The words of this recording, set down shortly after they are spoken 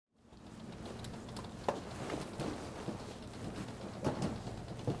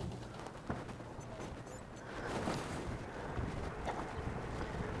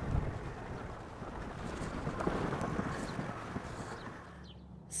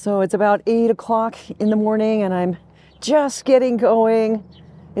So it's about 8 o'clock in the morning and I'm just getting going.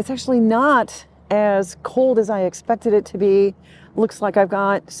 It's actually not as cold as I expected it to be. Looks like I've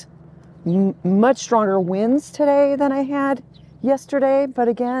got much stronger winds today than I had yesterday, but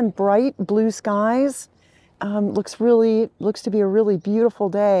again, bright blue skies. Looks to be a really beautiful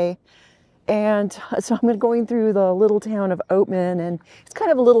day. And so I'm going through the little town of Oatman, and it's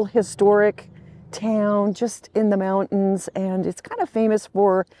kind of a little historic town just in the mountains, and it's kind of famous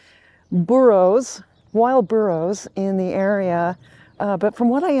for burros, wild burros in the area. But from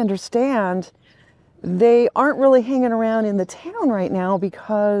what I understand, they aren't really hanging around in the town right now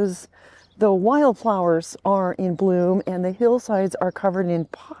because the wildflowers are in bloom and the hillsides are covered in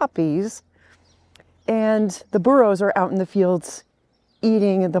poppies, and the burros are out in the fields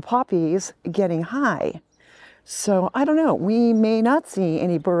eating the poppies, getting high. So I don't know, we may not see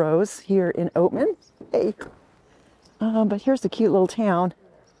any burros here in Oatman. Hey. But here's the cute little town.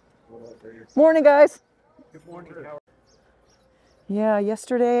 Morning, guys. Good morning. Yeah,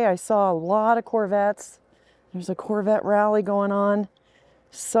 yesterday I saw a lot of Corvettes. There's a Corvette rally going on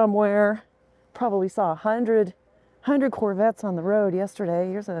somewhere. Probably saw 100 Corvettes on the road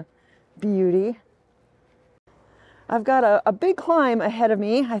yesterday. Here's a beauty. I've got a big climb ahead of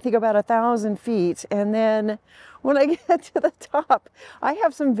me, I think about 1,000 feet. And then when I get to the top, I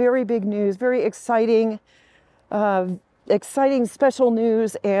have some very big news, very exciting special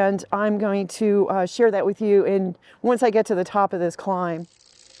news, and I'm going to share that with you once I get to the top of this climb.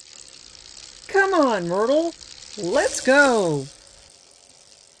 Come on, Myrtle, let's go.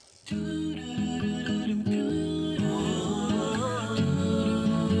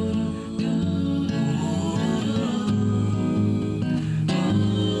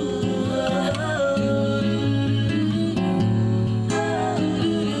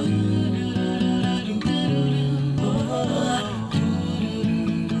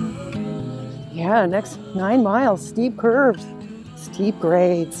 Yeah, next 9 miles, steep curves, steep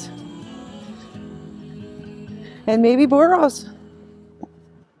grades, and maybe burros.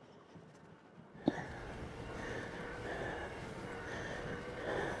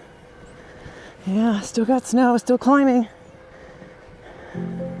 Yeah, still got snow, still climbing.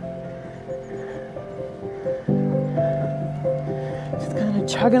 Just kind of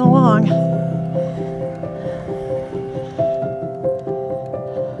chugging along.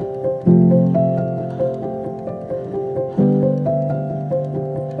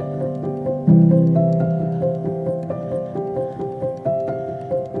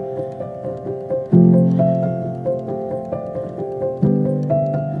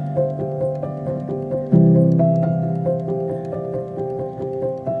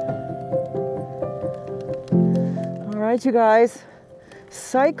 You guys,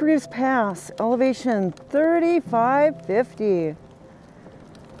 Cycrews Pass, elevation 3550.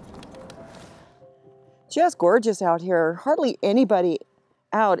 Just gorgeous out here. Hardly anybody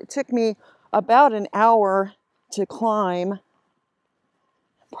out. It took me about an hour to climb.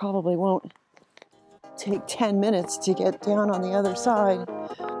 Probably won't take 10 minutes to get down on the other side.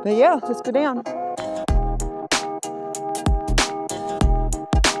 But yeah, let's go down.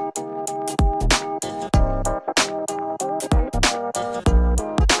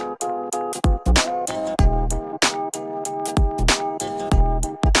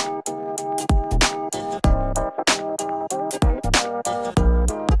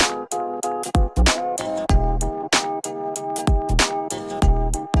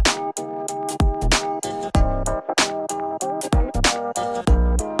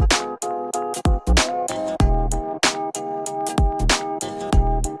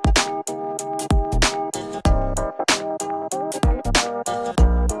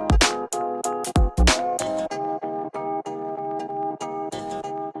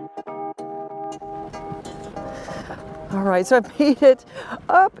 All right, so I've made it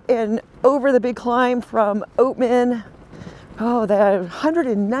up and over the big climb from Oatman. Oh, the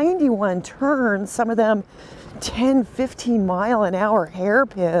 191 turns, some of them 10, 15 mile an hour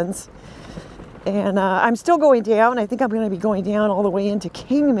hairpins. And I'm still going down. I think I'm going to be going down all the way into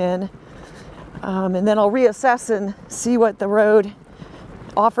Kingman. And then I'll reassess and see what the road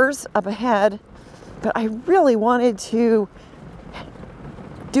offers up ahead. But I really wanted to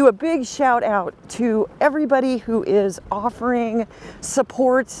do a big shout out to everybody who is offering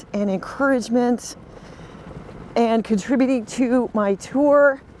support and encouragement and contributing to my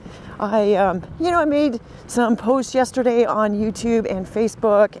tour. I made some posts yesterday on YouTube and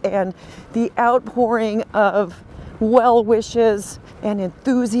Facebook, and the outpouring of well wishes and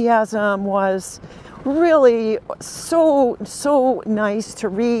enthusiasm was really so nice to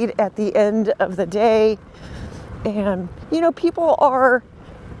read at the end of the day. And people are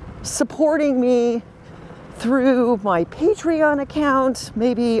supporting me through my Patreon account,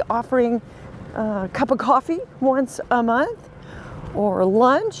 maybe offering a cup of coffee once a month, or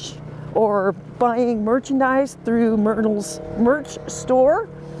lunch, or buying merchandise through Myrtle's merch store.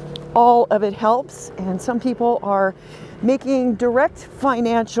 All of it helps, and some people are making direct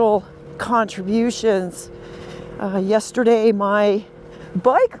financial contributions. Yesterday, my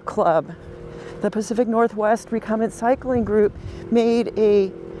bike club, the Pacific Northwest Recumbent Cycling Group, made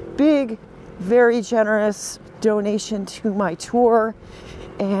a big, very generous donation to my tour,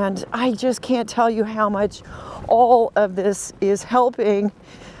 and I just can't tell you how much all of this is helping.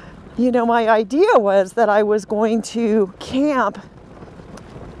 You know, my idea was that I was going to camp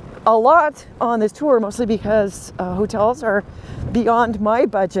a lot on this tour, mostly because hotels are beyond my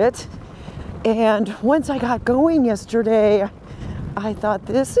budget. And once I got going yesterday, I thought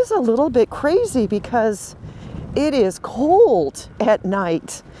this is a little bit crazy because it is cold at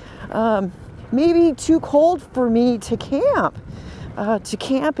night. Maybe too cold for me to camp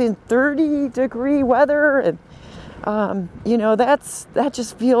in 30-degree weather. And you know, that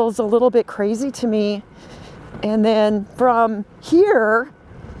just feels a little bit crazy to me. And then from here,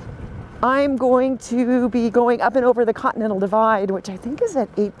 I'm going to be going up and over the Continental Divide, which I think is at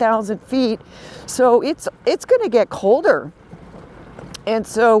 8,000 feet. So it's going to get colder. And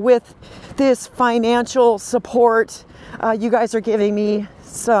so with this financial support, you guys are giving me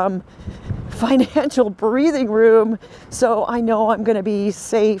some financial breathing room. So I know I'm going to be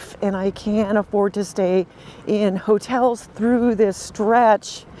safe and I can afford to stay in hotels through this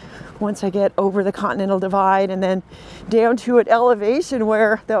stretch once I get over the Continental Divide and then down to an elevation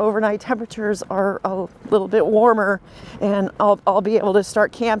where the overnight temperatures are a little bit warmer, and I'll be able to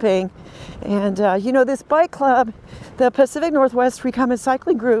start camping. And you know, this bike club, the Pacific Northwest Recumbent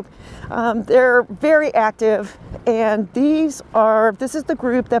Cycling Group, they're very active, and this is the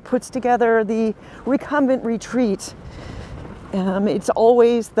group that puts together the recumbent retreat. It's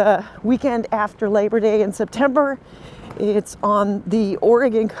always the weekend after Labor Day in September. It's on the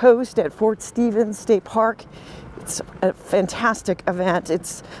Oregon coast at Fort Stevens State Park. It's a fantastic event.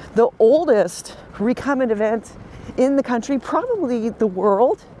 It's the oldest recumbent event in the country, probably the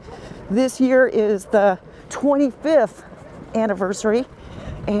world. This year is the 25th anniversary,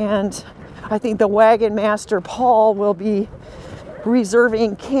 and I think the wagon master Paul will be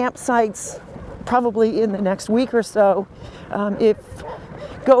reserving campsites probably in the next week or so. If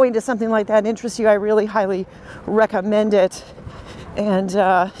going to something like that interests you, I really highly recommend it. And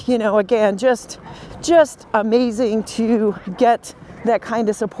you know, again, just amazing to get that kind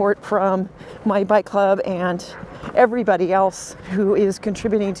of support from my bike club and everybody else who is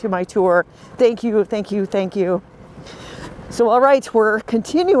contributing to my tour. Thank you, thank you, thank you. So all right, we're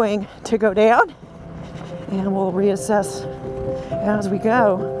continuing to go down, and we'll reassess as we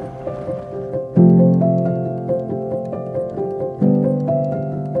go.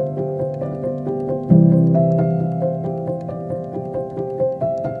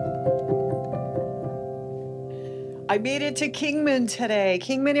 I made it to Kingman today,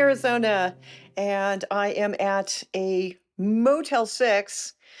 Kingman, Arizona, and I am at a Motel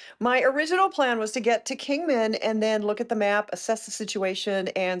 6. My original plan was to get to Kingman and then look at the map, assess the situation,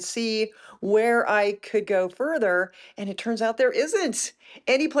 and see where I could go further. And it turns out there isn't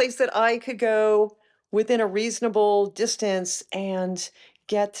any place that I could go within a reasonable distance and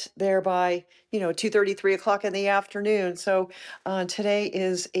get there by, 2:30, 3 o'clock in the afternoon. So today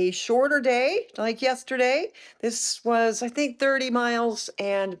is a shorter day, like yesterday. This was, I think, 30 miles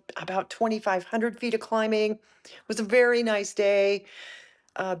and about 2,500 feet of climbing. It was a very nice day.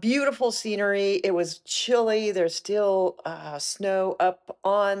 Beautiful scenery. It was chilly. There's still snow up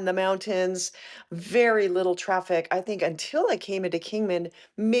on the mountains. Very little traffic. I think until I came into Kingman,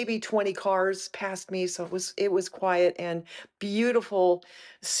 maybe 20 cars passed me. So it was quiet and beautiful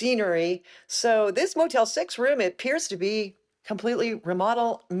scenery. So this Motel 6 room, it appears to be completely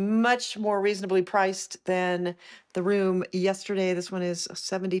remodeled, much more reasonably priced than the room yesterday. This one is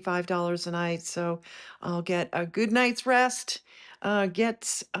 $75 a night. So I'll get a good night's rest,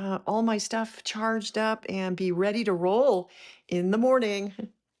 get all my stuff charged up, and be ready to roll in the morning.